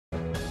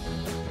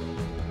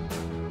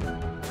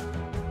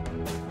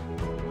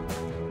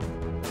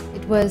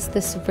It was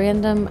this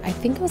random, I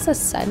think it was a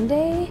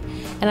Sunday,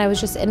 and I was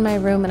just in my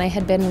room and I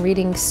had been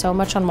reading so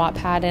much on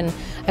Wattpad, and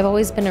I've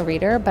always been a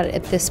reader, but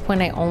at this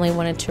point I only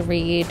wanted to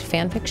read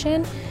fan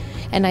fiction,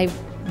 and I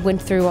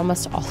went through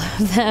almost all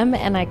of them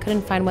and I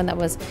couldn't find one that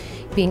was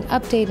being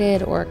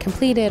updated or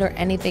completed or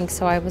anything,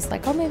 so I was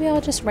like, oh, maybe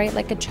I'll just write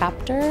like a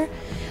chapter,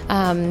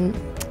 and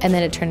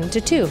then it turned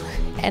into 2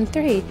 and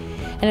 3,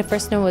 and at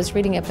first no one was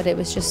reading it, but it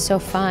was just so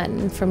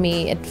fun for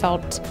me. It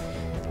felt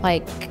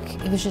like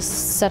it was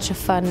just such a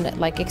fun,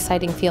 like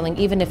exciting feeling.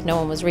 Even if no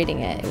one was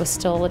reading it, it was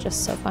still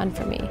just so fun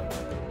for me.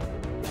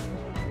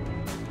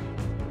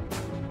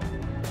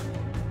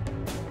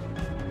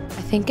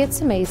 I think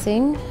it's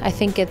amazing. I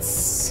think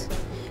it's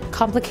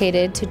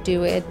complicated to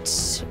do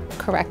it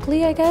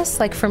correctly, I guess.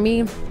 Like for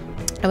me,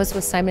 I was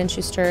with Simon &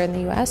 Schuster in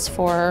the US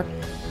for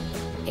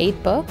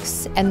 8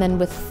 books, and then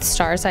with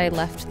Stars I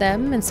left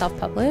them and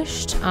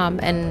self-published,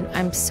 and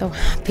I'm so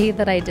happy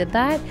that I did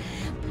that.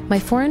 My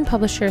foreign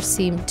publishers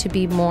seem to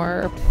be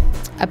more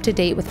up to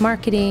date with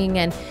marketing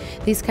and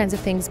these kinds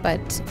of things, but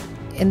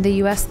in the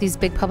US, these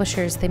big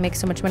publishers, they make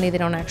so much money, they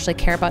don't actually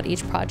care about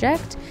each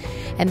project,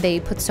 and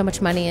they put so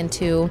much money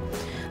into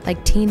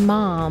like teen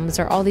moms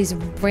or all these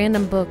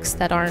random books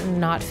that are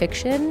not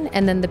fiction,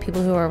 and then the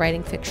people who are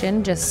writing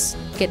fiction just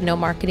get no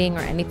marketing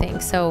or anything.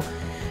 So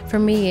for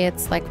me,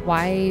 it's like,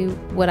 why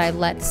would I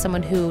let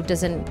someone who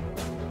doesn't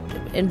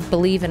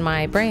believe in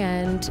my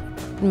brand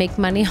make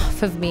money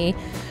off of me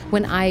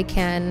when I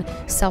can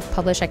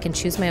self-publish? I can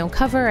choose my own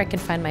cover, I can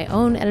find my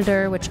own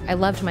editor, which I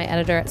loved my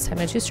editor at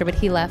Simon & Schuster, but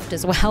he left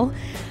as well.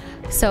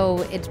 So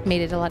it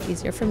made it a lot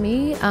easier for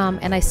me,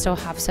 and I still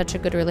have such a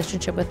good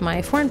relationship with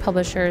my foreign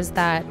publishers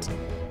that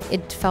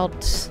it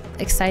felt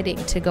exciting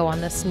to go on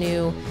this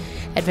new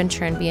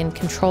adventure and be in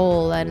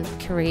control and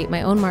create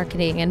my own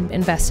marketing and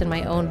invest in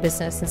my own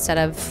business instead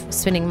of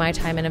spending my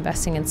time and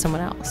investing in someone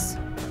else.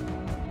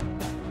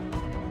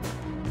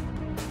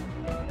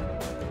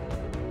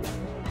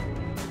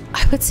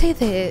 I would say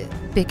the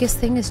biggest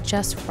thing is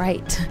just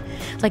write.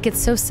 Like, it's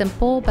so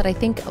simple, but I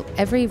think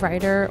every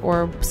writer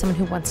or someone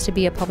who wants to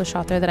be a published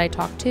author that I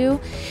talk to,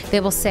 they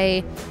will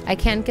say, I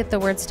can't get the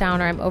words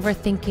down, or I'm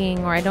overthinking,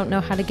 or I don't know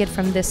how to get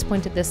from this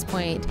point to this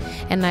point.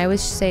 And I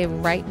always say,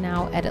 write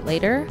now, edit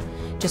later.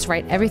 Just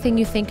write everything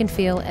you think and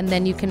feel, and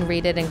then you can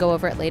read it and go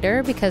over it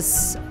later,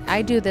 because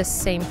I do this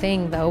same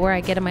thing though, where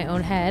I get in my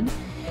own head,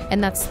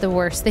 and that's the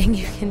worst thing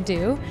you can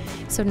do.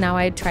 So now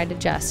I try to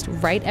just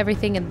write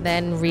everything and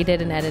then read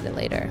it and edit it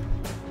later.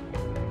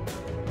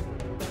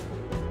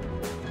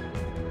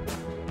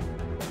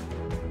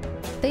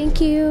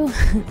 Thank you.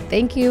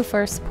 Thank you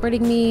for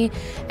supporting me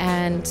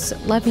and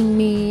loving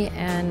me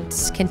and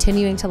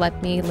continuing to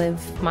let me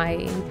live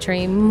my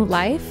dream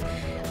life.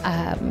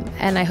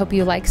 And I hope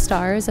you like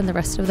Stars and the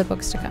rest of the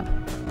books to come.